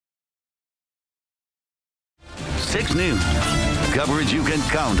6 News. Coverage you can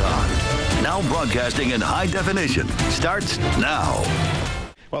count on. Now broadcasting in high definition starts now.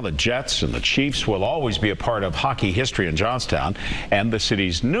 Well, the Jets and the Chiefs will always be a part of hockey history in Johnstown, and the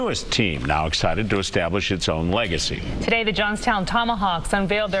city's newest team now excited to establish its own legacy. Today, the Johnstown Tomahawks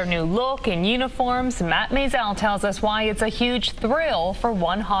unveiled their new look and uniforms. Matt Maisel tells us why it's a huge thrill for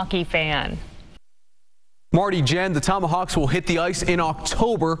one hockey fan. Marty, Jen, the Tomahawks will hit the ice in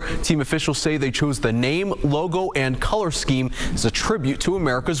October. Team officials say they chose the name, logo, and color scheme as a tribute to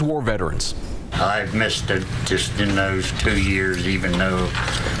America's war veterans. I've missed it just in those 2 years, even though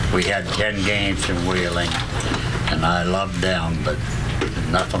we had 10 games in Wheeling, and I loved them, but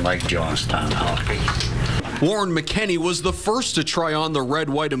nothing like Johnstown hockey. Warren McKinney was the first to try on the red,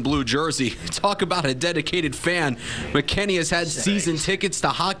 white, and blue jersey. Talk about a dedicated fan. McKinney has had season tickets to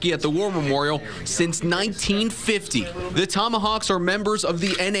hockey at the War Memorial since 1950. The Tomahawks are members of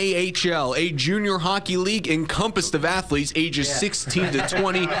the NAHL, a junior hockey league encompassed of athletes ages 16 to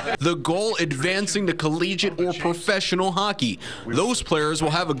 20. The goal, advancing to collegiate or professional hockey. Those players will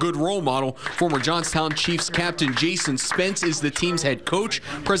have a good role model. Former Johnstown Chiefs captain Jason Spence is the team's head coach.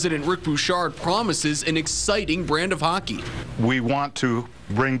 President Rick Bouchard promises an exciting brand of hockey. We want to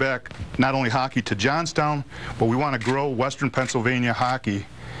bring back not only hockey to Johnstown, but we want to grow Western Pennsylvania hockey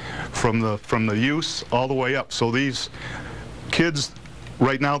from the youth all the way up. So these kids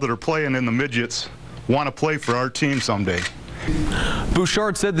right now that are playing in the midgets want to play for our team someday.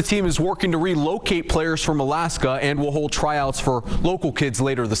 Bouchard said the team is working to relocate players from Alaska and will hold tryouts for local kids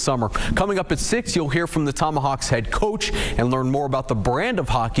later this summer. Coming up at 6, you'll hear from the Tomahawks head coach and learn more about the brand of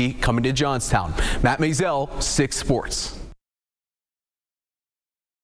hockey coming to Johnstown. Matt Maisel, 6 Sports.